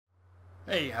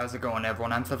Hey, how's it going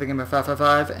everyone? I'm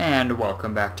FluffyGamer555 and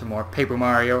welcome back to more Paper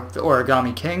Mario, the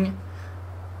Origami King.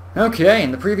 Okay,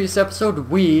 in the previous episode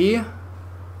we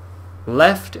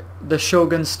left the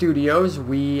Shogun Studios.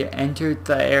 We entered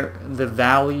the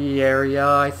valley area,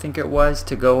 I think it was,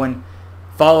 to go and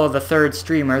follow the third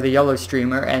streamer, the yellow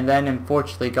streamer, and then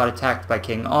unfortunately got attacked by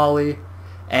King Ollie.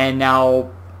 And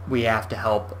now we have to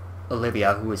help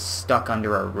Olivia, who is stuck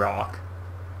under a rock.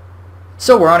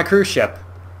 So we're on a cruise ship.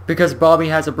 Because Bobby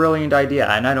has a brilliant idea,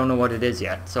 and I don't know what it is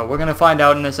yet. So we're going to find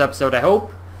out in this episode, I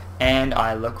hope. And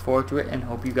I look forward to it, and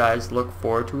hope you guys look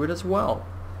forward to it as well.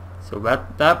 So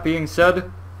that being said,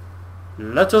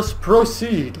 let us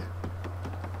proceed.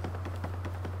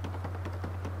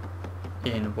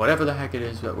 In whatever the heck it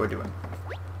is that we're doing.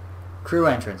 Crew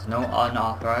entrance, no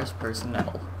unauthorized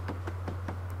personnel.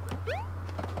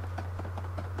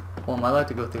 Well, am I allowed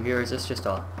to go through here? Is this just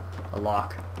a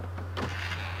lock?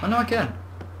 Oh no, I can.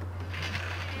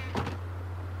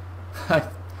 I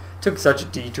took such a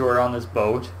detour on this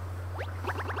boat.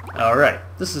 Alright,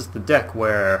 this is the deck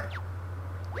where...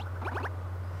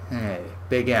 Hey,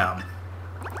 Big M.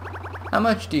 How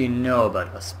much do you know about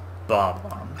us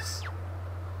bob-bombs?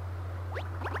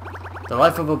 The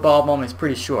life of a bob-bomb is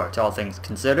pretty short, all things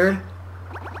considered.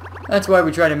 That's why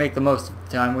we try to make the most of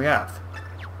the time we have.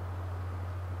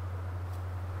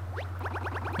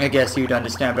 I guess you'd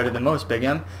understand better than most, Big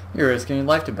M. You're risking your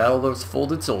life to battle those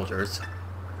folded soldiers.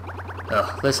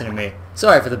 Ugh, listen to me.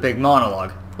 Sorry for the big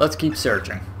monologue. Let's keep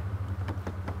searching.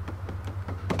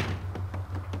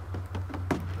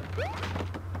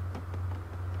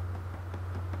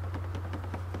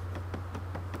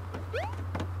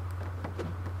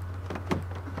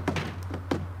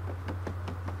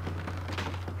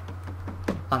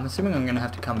 I'm assuming I'm gonna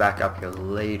have to come back up here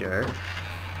later,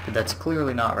 but that's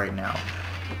clearly not right now.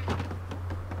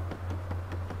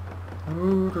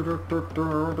 Can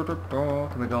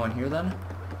we go in here then?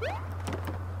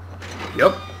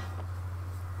 Yup.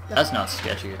 That's not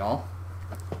sketchy at all.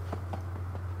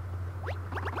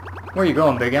 Where are you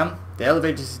going, Big M? The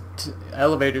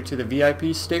elevator to the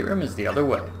VIP stateroom is the other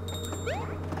way.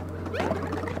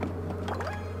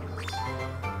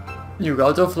 You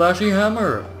got a flashy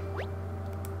hammer.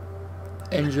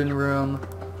 Engine room.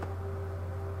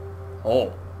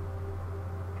 Oh.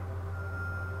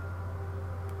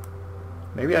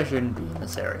 Maybe I shouldn't be in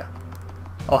this area.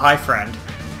 Oh, hi, friend.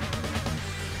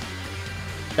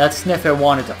 That Sniffit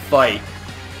wanted to fight.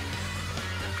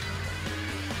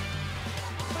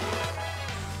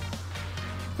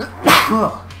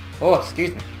 Oh,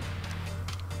 excuse me.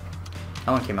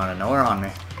 That one came out of nowhere on me.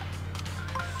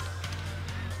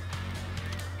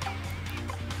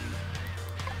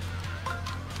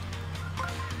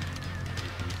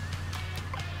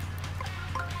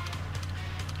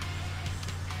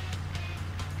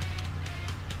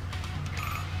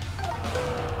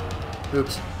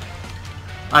 Oops.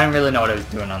 I didn't really know what I was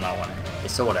doing on that one anyway,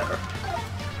 so whatever.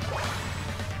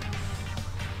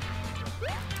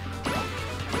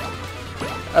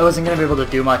 I wasn't going to be able to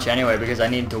do much anyway because I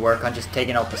needed to work on just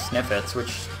taking out the Sniffits,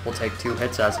 which will take 2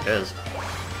 hits as it is.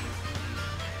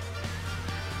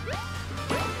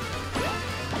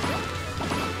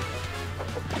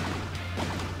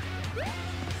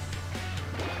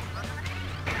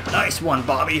 Nice one,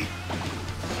 Bobby!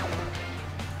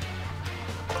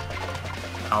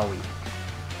 Owie.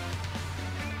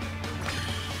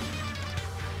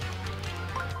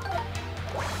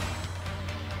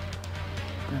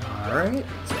 Alright,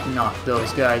 let's knock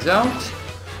those guys out.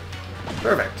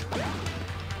 Perfect.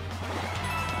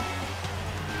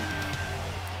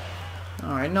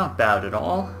 Alright, not bad at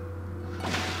all.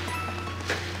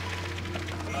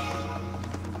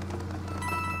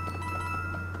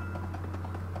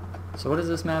 So what does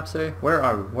this map say? Where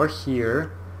are we? We're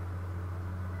here.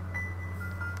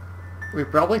 We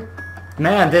probably...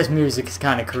 Man, this music is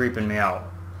kind of creeping me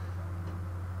out.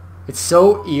 It's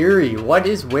so eerie. What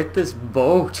is with this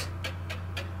boat?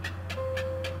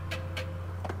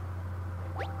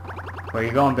 Where are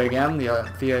you going, Big M?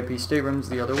 The VIP stateroom's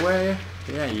the other way.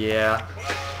 Yeah.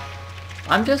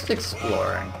 I'm just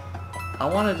exploring. I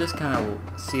want to just kind of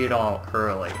see it all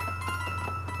early.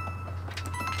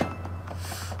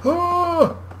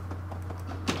 Oh!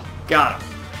 Got him.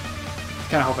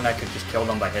 Kind of hoping I could just kill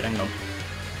them by hitting them.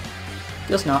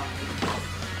 Guess not.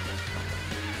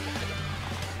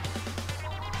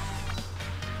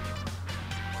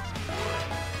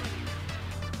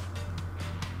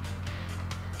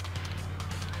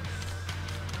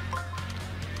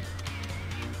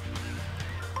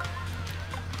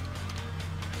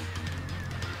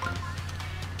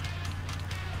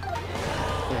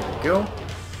 There we go.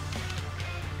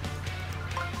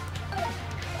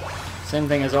 Same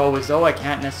thing as always though, I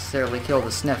can't necessarily kill the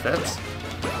Sniffets.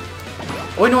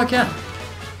 Oh wait, no I can!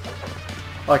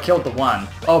 Oh, I killed the one.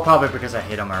 Oh, probably because I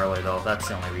hit him early though, that's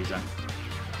the only reason.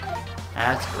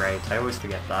 That's great, I always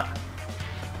forget that.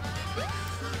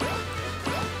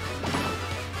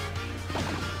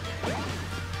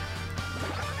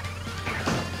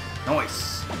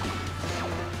 Nice!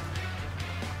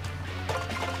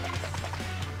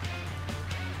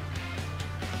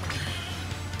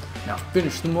 Now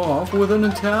finish them off with an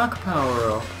attack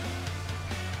power-up.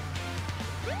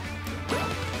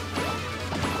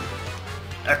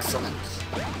 Excellent!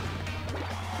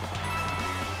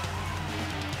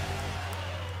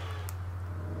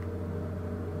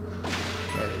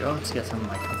 There we go, let's get some of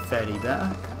my confetti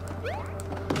back.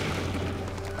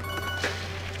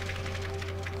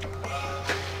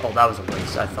 Oh, that was a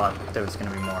waste. I thought there was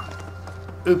gonna be more.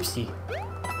 Oopsie.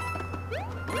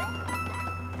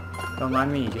 Don't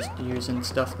mind me, just using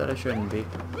stuff that I shouldn't be.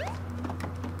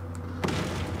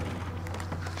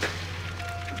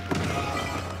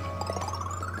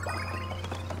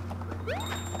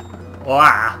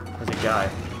 Wow! There's a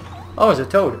guy. Oh, it's a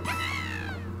toad.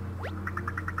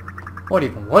 What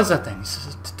even was that thing?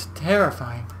 It's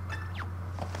terrifying.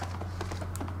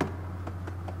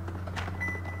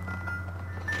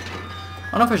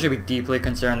 I don't know if I should be deeply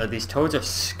concerned that these toads are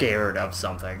scared of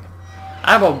something.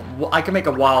 I can make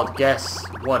a wild guess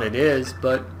what it is,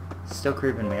 but it's still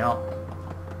creeping me out.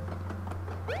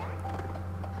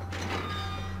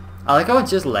 I like how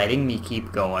it's just letting me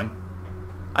keep going.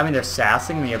 I mean, they're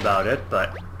sassing me about it,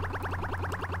 but...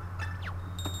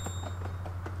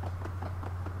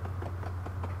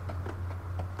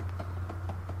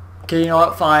 Okay, you know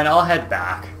what? Fine, I'll head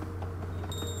back.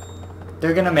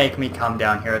 They're gonna make me come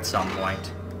down here at some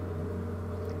point.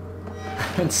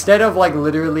 Instead of, like,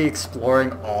 literally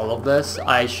exploring all of this,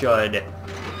 I should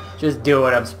just do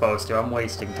what I'm supposed to. I'm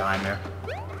wasting time here.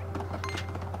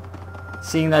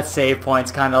 Seeing that save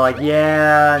point's kind of like,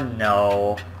 yeah,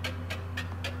 no.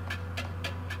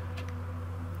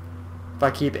 If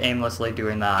I keep aimlessly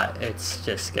doing that, it's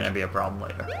just gonna be a problem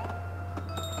later.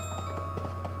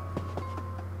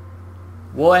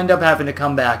 We'll end up having to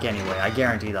come back anyway, I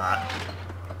guarantee that.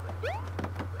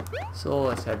 So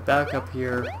let's head back up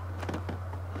here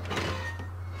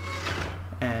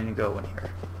and go in here.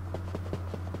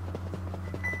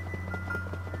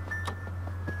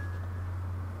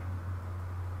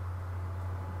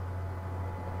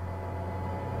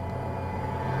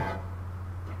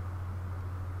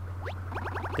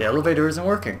 The elevator isn't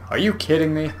working. Are you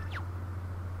kidding me?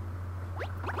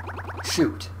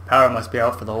 Shoot. Power must be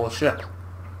out for the whole ship.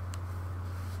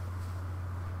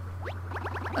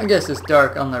 I guess this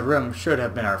dark on the rim should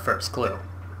have been our first clue.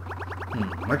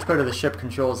 Which part of the ship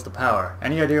controls the power?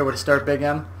 Any idea where to start, Big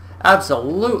M?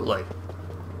 Absolutely!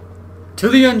 To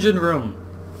the engine room!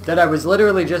 That I was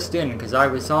literally just in, because I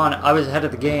was ahead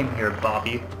of the game here,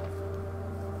 Bobby.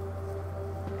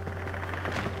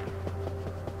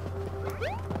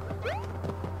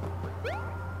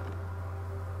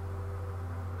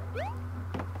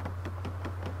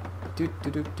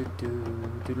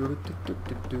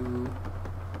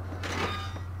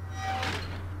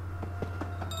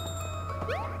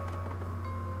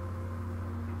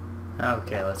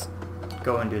 Okay, let's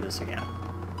go and do this again.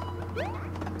 There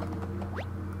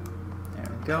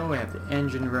we go, we have the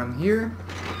engine room here.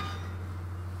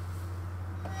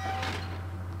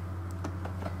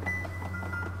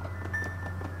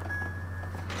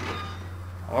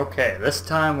 Okay, this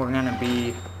time we're gonna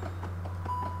be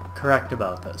correct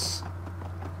about this.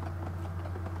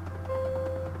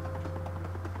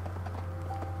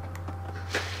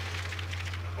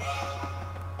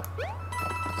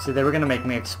 See, they were gonna make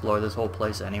me explore this whole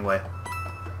place anyway.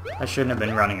 I shouldn't have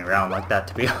been running around like that,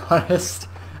 to be honest.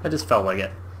 I just felt like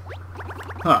it.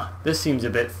 Huh, this seems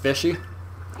a bit fishy.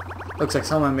 Looks like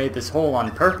someone made this hole on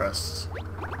purpose.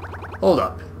 Hold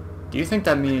up. Do you think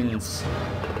that means...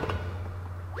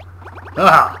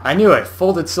 Ah! I knew it!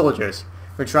 Folded soldiers.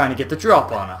 We're trying to get the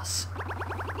drop on us.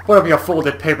 What up, you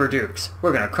folded paper dukes?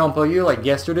 We're gonna crumple you like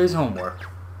yesterday's homework.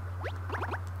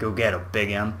 Go get 'em, Big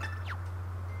M.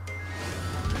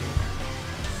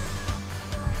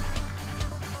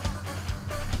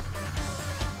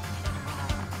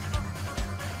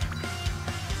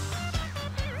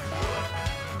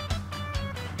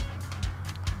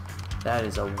 That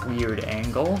is a weird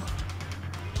angle.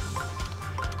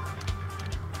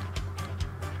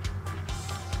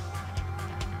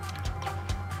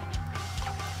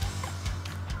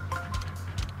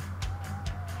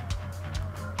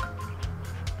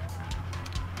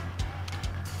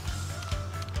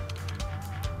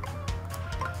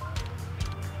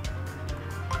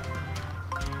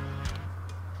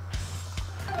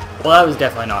 Well, that was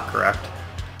definitely not correct.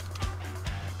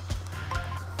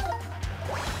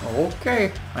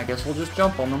 Okay, I guess we'll just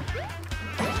jump on them.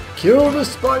 Kill the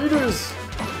spiders!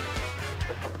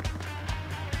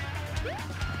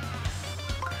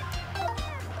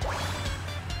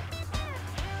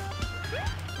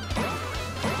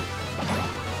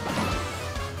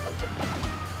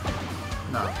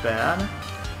 Not bad.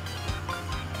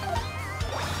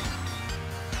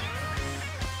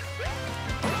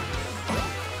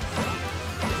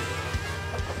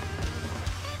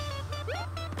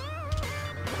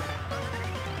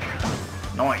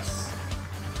 Nice.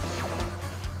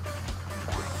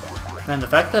 And the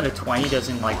fact that a 20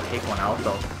 doesn't like take one out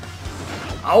though.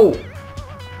 Ow!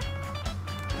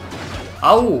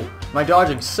 Ow! My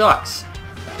dodging sucks.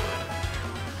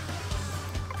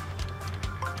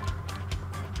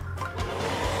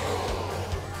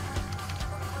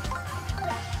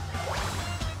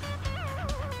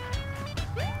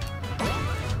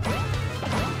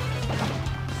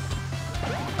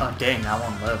 Oh dang, that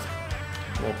won't live.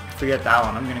 Well, forget that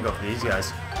one. I'm gonna go for these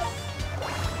guys.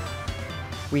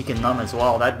 Weaken them as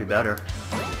well. That'd be better.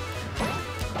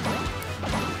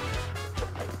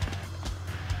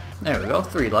 There we go.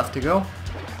 3 left to go.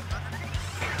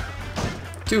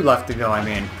 2 left to go, I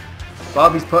mean.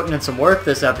 Bobby's putting in some work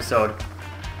this episode.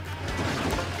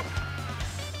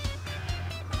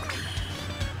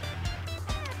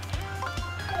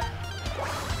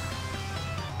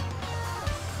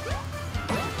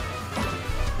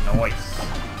 Nice.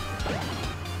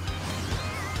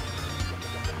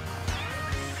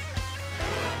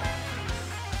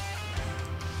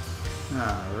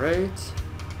 Alright.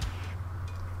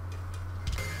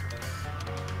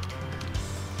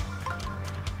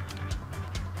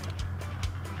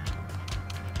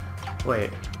 Wait.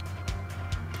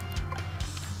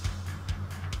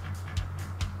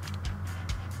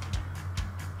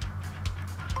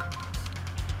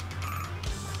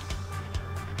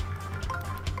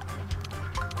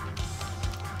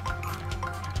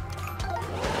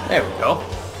 There we go.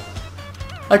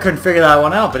 I couldn't figure that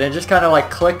one out, but it just kind of like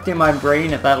clicked in my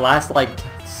brain at that last like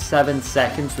 7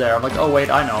 seconds there. I'm like, oh wait,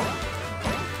 I know.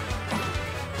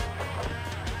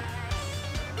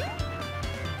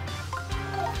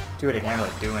 Dude, I can't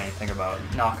really do anything about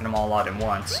knocking them all out at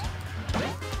once.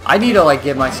 I need to like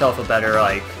give myself a better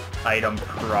like item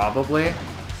probably.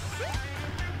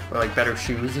 Or like better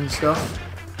shoes and stuff.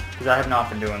 Because I have not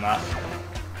been doing that.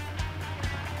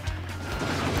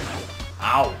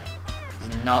 Ow! Was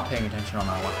not paying attention on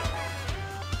that one.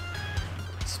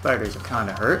 Spiders are kind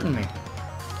of hurting me.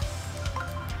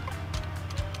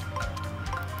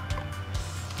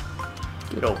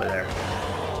 Get over there.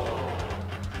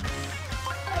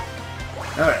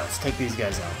 Alright, let's take these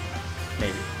guys out.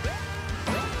 Maybe.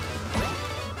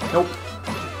 Nope.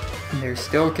 They're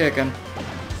still kicking.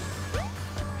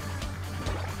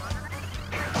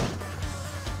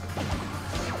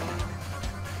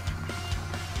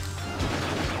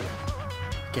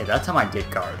 Okay, that's how I did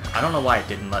guard. I don't know why it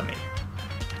didn't let me.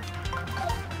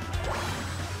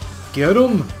 Get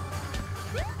 'em!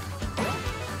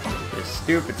 You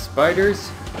stupid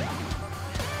spiders.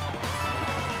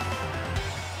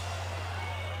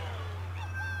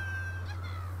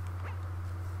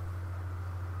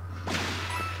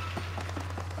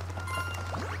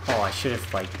 Oh, I should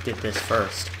have like did this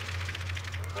first.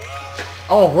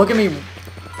 Oh, look at me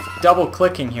double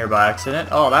clicking here by accident.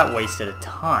 Oh, that wasted a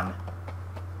ton.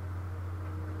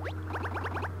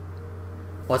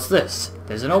 What's this?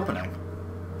 There's an opening.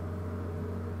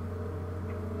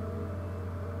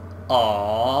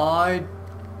 I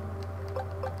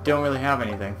don't really have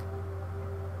anything.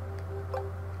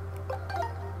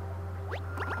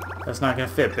 That's not gonna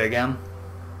fit, Big M.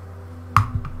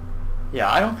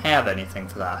 Yeah, I don't have anything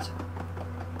for that.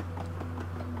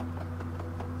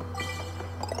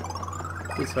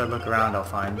 At least if I look around, I'll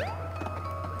find.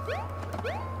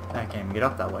 I can't even get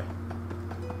up that way.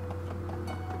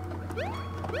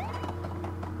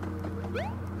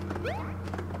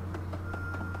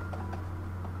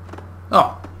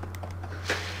 Oh.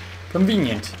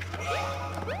 Convenient.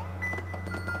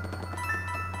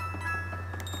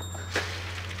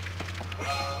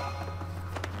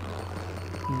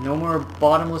 No more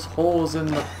bottomless holes in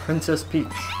the Princess Peach.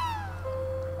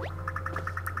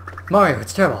 Mario,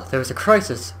 it's terrible. There was a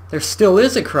crisis. There still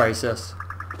is a crisis.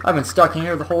 I've been stuck in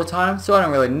here the whole time, so I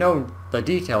don't really know the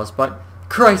details, but...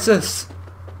 Crisis!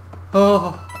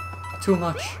 Oh, too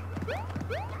much.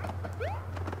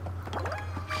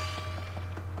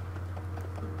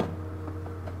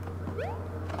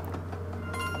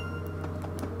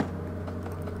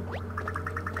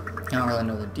 I don't really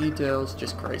know the details,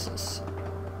 just crisis.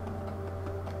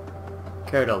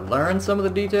 Care to learn some of the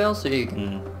details so you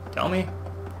can tell me?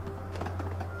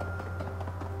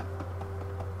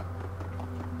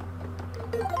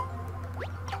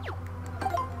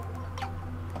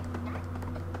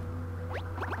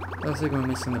 Looks like we're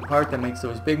missing the part that makes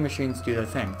those big machines do their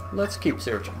thing. Let's keep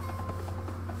searching.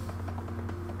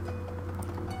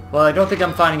 Well, I don't think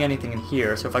I'm finding anything in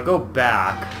here, so if I go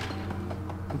back,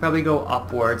 and probably go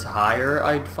upwards higher,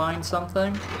 I'd find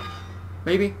something.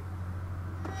 Maybe?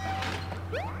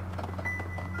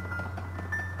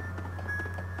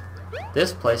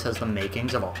 This place has the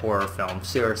makings of a horror film,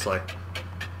 seriously.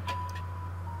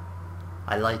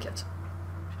 I like it.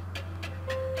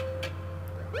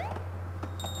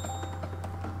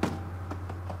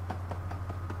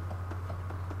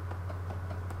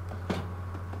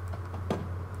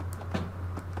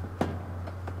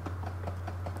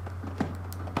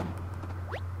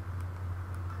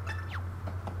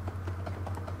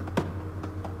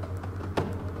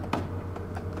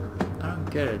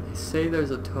 Get it. They say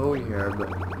there's a toad here, but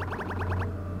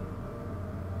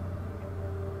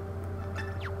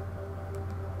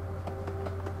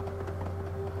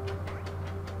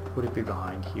would it be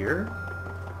behind here?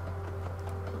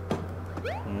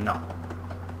 No.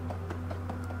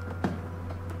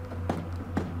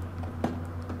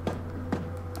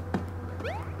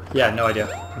 Yeah, no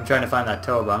idea. I'm trying to find that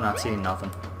toad, but I'm not seeing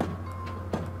nothing.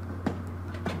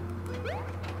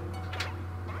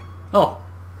 Oh!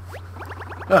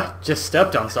 Just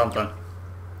stepped on something.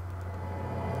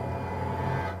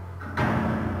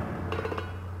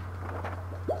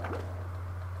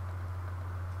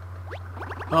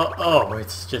 Oh,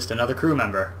 it's just another crew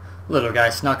member. Little guy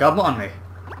snuck up on me.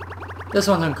 This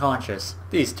one's unconscious.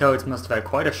 These toads must have had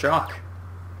quite a shock.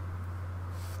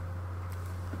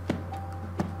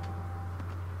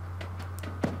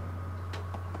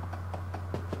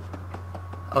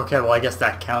 Okay, well I guess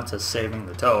that counts as saving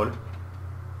the toad.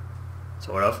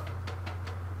 Sort of.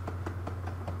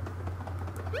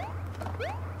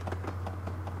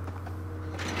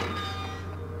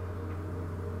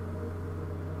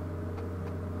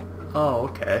 Oh,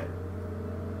 okay.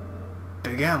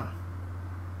 Big M.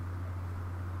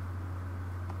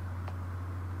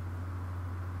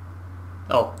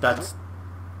 Oh, that's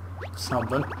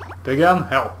something. Big M?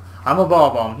 Hell, I'm a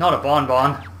Bob-Omb, not a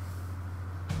Bon-Bon.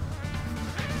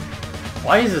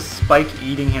 Why is this spike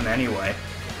eating him anyway?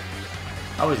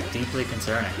 That was deeply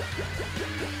concerning.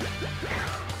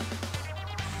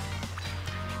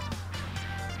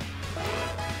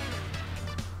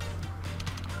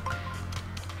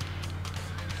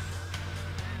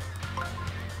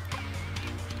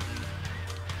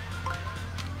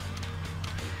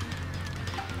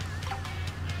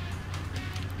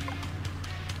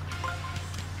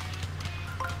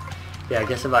 Yeah, I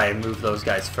guess if I move those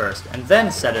guys first and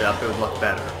then set it up, it would look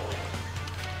better.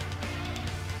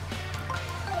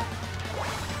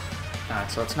 Alright,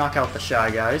 so let's knock out the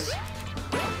shy guys.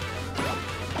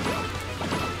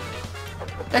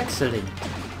 Excellent!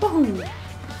 Woohoo!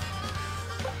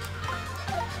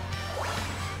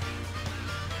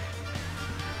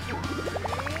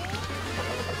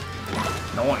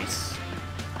 Nice!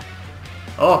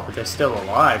 Oh, but they're still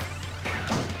alive.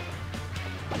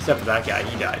 Except for that guy,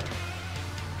 he died.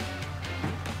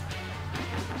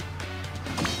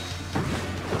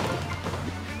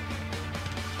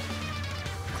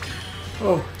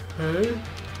 Okay.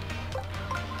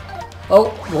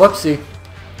 Oh, whoopsie.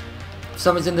 For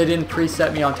some reason they didn't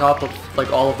preset me on top of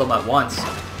like all of them at once.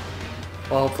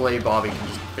 Well, hopefully Bobby can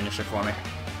just finish it for me.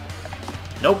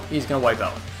 Nope, he's gonna wipe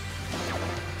out.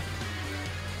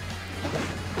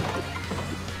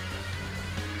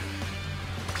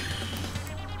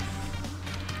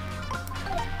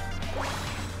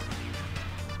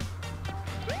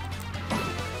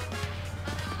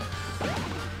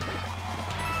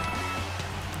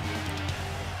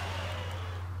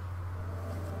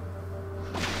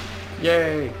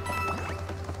 Yay!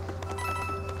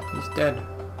 He's dead.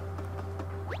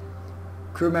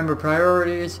 Crew member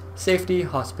priorities, safety,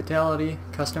 hospitality,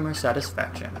 customer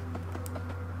satisfaction.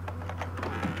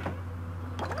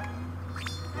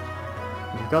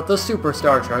 You've got the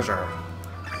superstar treasure.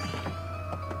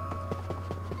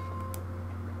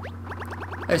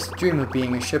 I used to dream of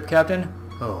being a ship captain.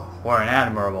 Oh, or an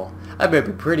admiral. I'd be a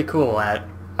pretty cool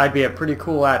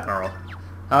admiral.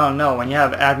 I don't know, when you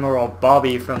have Admiral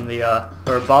Bobby from the,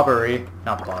 or Bobbery,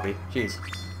 not Bobby, jeez.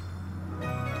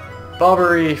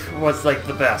 Bobbery was like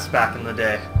the best back in the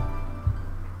day.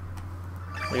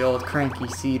 The old cranky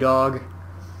sea dog.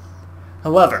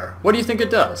 However, what do you think it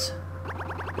does?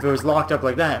 If it was locked up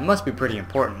like that, it must be pretty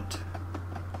important.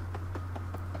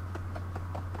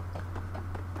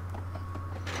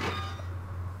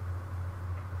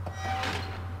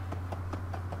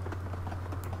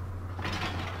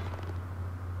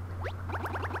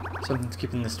 Something's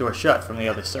keeping this door shut from the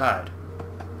other side.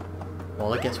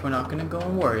 Well, I guess we're not gonna go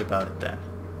and worry about it then.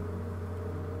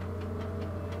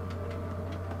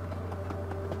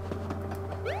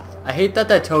 I hate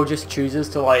that toad just chooses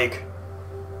to, like,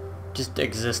 just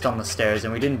exist on the stairs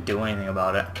and we didn't do anything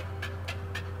about it.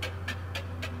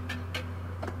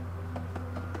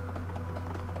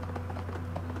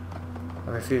 I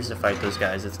refuse to fight those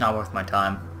guys. It's not worth my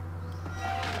time.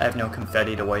 I have no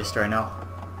confetti to waste right now.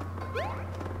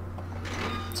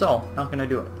 So, not gonna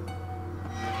do it.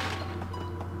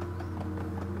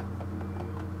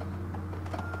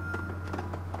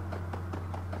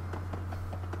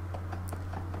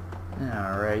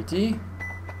 Alrighty.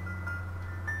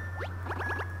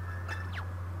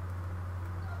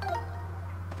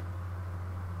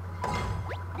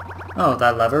 Oh,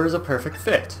 that lever is a perfect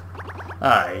fit.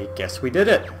 I guess we did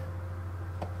it.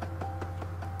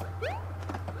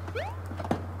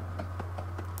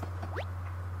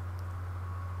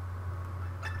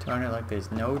 Turn it like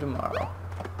there's no tomorrow.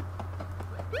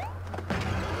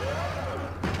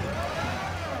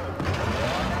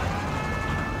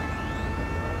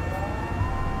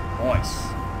 Nice.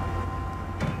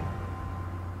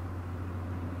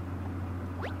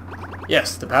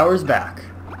 Yes, the power's back.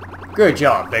 Good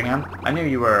job, Bingham. I knew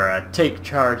you were a take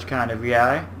charge kind of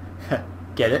guy.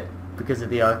 Get it? Because of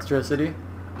the electricity?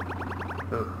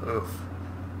 Oof, oof.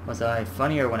 Was I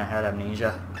funnier when I had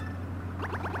amnesia?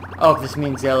 Oh, this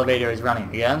means the elevator is running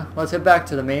again. Let's head back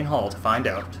to the main hall to find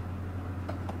out.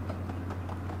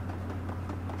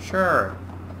 Sure.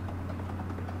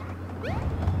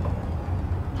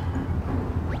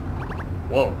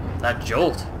 Whoa, that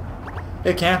jolt.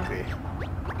 It can't be.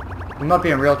 We might be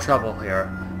in real trouble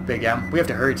here, Big M. We have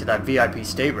to hurry to that VIP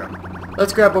stateroom.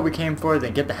 Let's grab what we came for,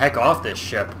 then get the heck off this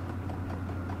ship.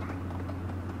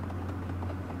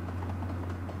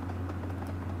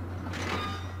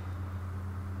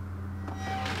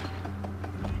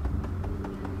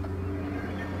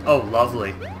 Oh,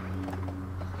 lovely.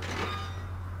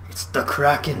 It's the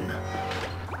Kraken.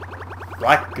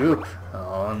 Black goop.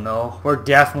 Oh no, we're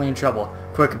definitely in trouble.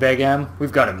 Quick, Big M,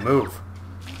 we've got to move.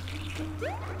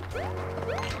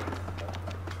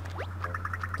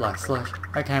 Black slush.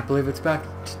 I can't believe it's back.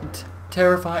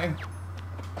 Terrifying.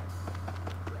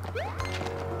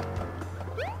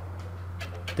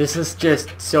 This is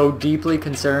just so deeply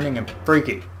concerning and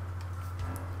freaky.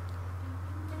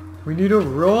 We need to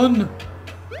run.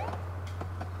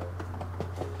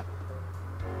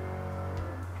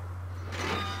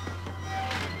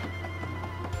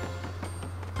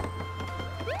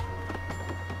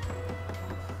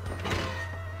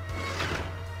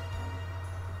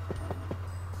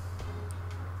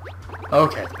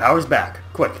 Okay, the power's back.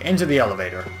 Quick, into the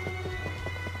elevator.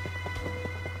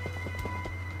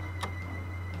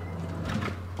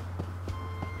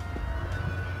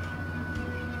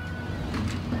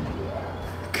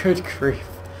 Good grief.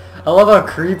 I love how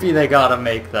creepy they gotta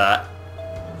make that.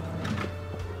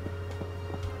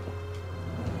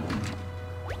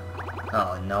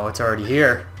 Oh no, it's already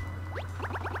here.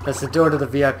 That's the door to the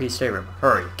VIP stateroom.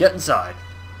 Hurry, get inside.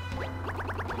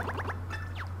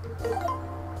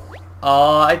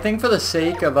 I think for the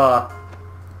sake of,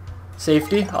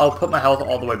 safety, I'll put my health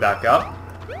all the way back up.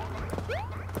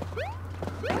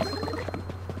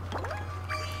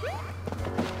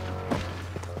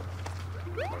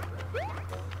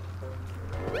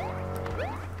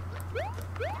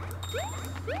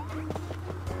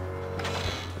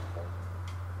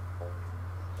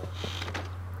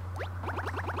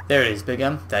 There it is, Big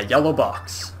M, that yellow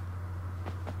box.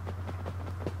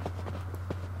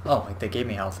 Oh, like they gave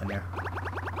me health in here.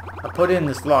 I put it in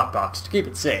this lockbox to keep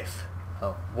it safe.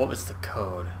 Oh, what was the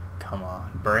code? Come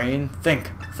on, brain,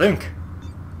 think, think!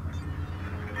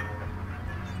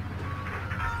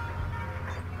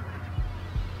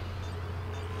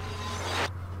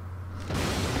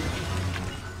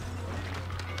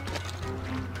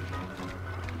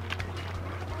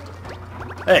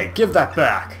 Hey, give that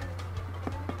back!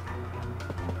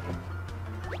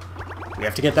 We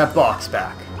have to get that box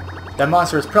back. That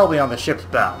monster is probably on the ship's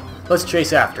bow. Let's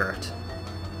chase after it.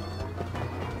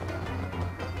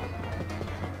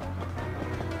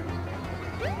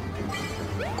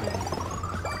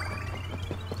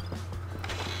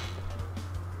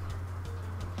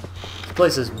 This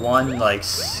place is one, like,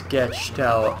 sketched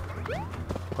out...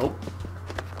 Oh.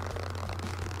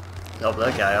 Help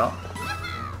that guy out.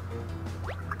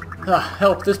 Ah,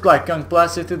 help! This black gunk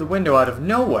blasted through the window out of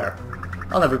nowhere!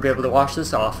 I'll never be able to wash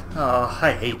this off. Oh,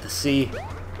 I hate the sea.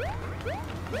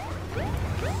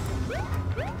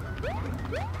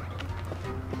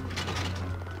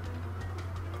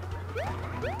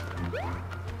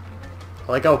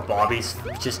 I like how Bobby's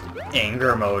just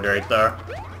anger mode right there.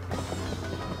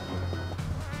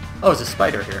 Oh, there's a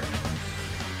spider here.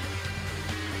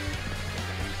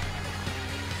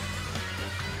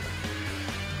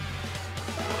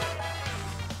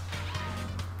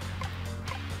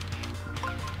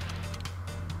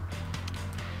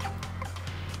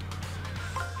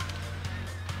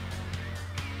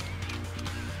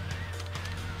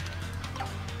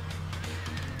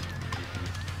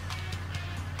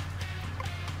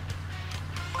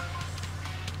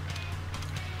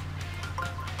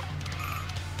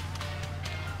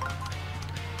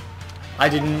 I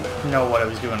didn't know what I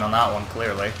was doing on that one,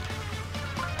 clearly.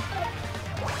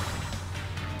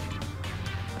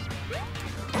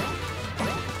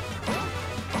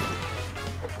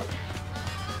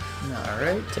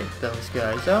 Alright, take those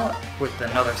guys out with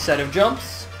another set of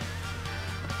jumps.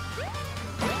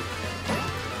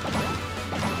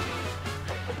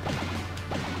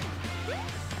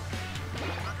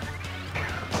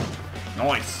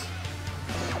 Nice.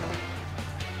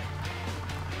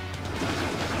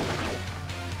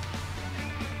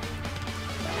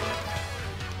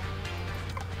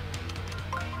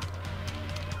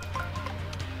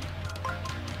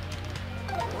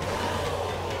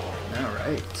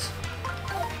 Alright.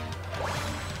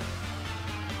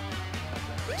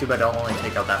 Too bad I'll only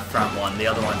take out that front one. The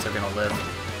other ones are gonna live.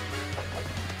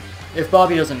 If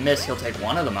Bobby doesn't miss, he'll take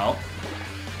one of them out.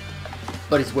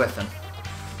 But he's whiffing.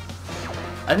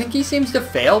 I think he seems to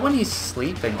fail when he's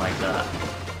sleeping like that.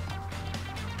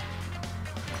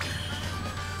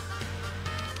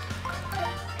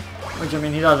 Which, I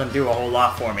mean, he doesn't do a whole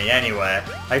lot for me anyway.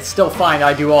 I still find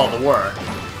I do all the work.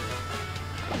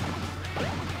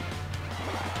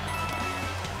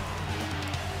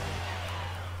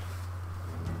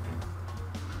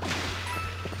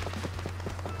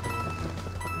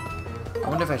 I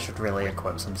wonder if I should really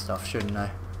equip some stuff, shouldn't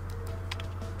I?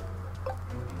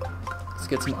 Let's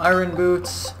get some iron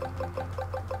boots.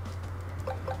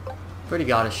 Already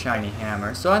got a shiny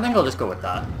hammer, so I think I'll just go with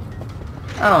that.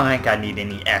 I don't think I need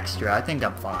any extra. I think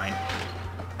I'm fine.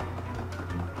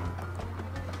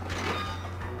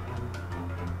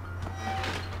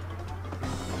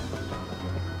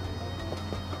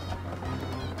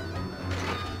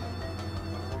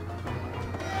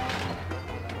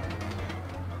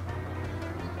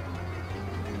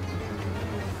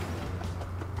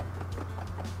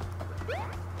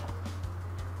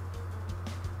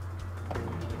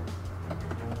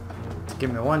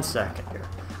 Give me 1 second here.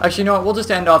 Actually, you know what? We'll just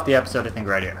end off the episode, I think,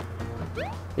 right here.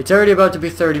 It's already about to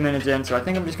be 30 minutes in, so I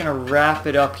think I'm just going to wrap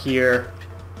it up here.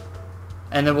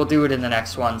 And then we'll do it in the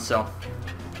next one, so...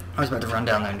 I was about to run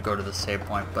down there and go to the save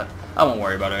point, but I won't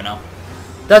worry about it right now.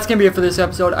 That's going to be it for this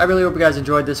episode. I really hope you guys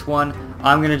enjoyed this one.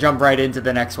 I'm going to jump right into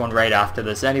the next one right after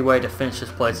this anyway to finish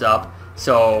this place up.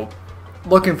 So,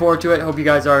 looking forward to it. Hope you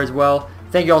guys are as well.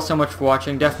 Thank you all so much for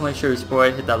watching. Definitely show your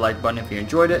support. Hit that like button if you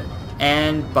enjoyed it.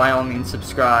 And by all means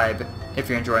subscribe if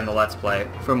you're enjoying the Let's Play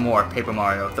for more Paper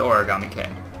Mario the Origami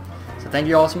King. So thank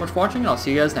you all so much for watching, and I'll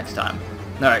see you guys next time.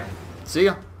 Alright, see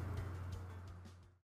ya.